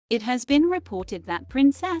It has been reported that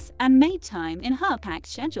Princess Anne made time in her packed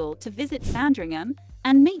schedule to visit Sandringham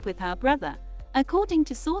and meet with her brother. According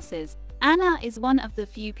to sources, Anna is one of the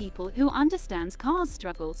few people who understands Carl's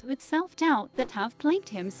struggles with self-doubt that have plagued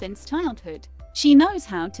him since childhood. She knows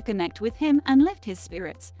how to connect with him and lift his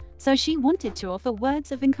spirits, so she wanted to offer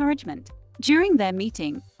words of encouragement. During their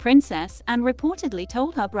meeting, Princess Anne reportedly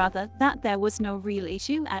told her brother that there was no real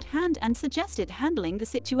issue at hand and suggested handling the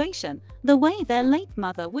situation the way their late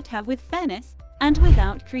mother would have, with fairness and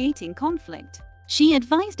without creating conflict. She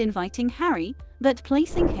advised inviting Harry, but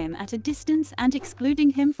placing him at a distance and excluding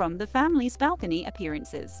him from the family's balcony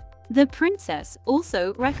appearances. The princess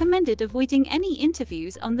also recommended avoiding any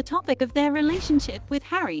interviews on the topic of their relationship with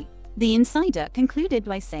Harry. The insider concluded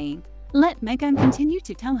by saying, "Let Meghan continue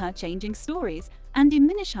to tell her changing stories and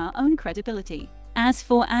diminish her own credibility." As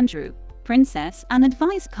for Andrew, Princess Anne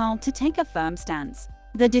advised Carl to take a firm stance.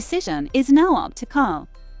 The decision is now up to Carl.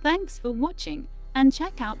 Thanks for watching, and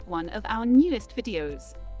check out one of our newest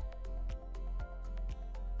videos.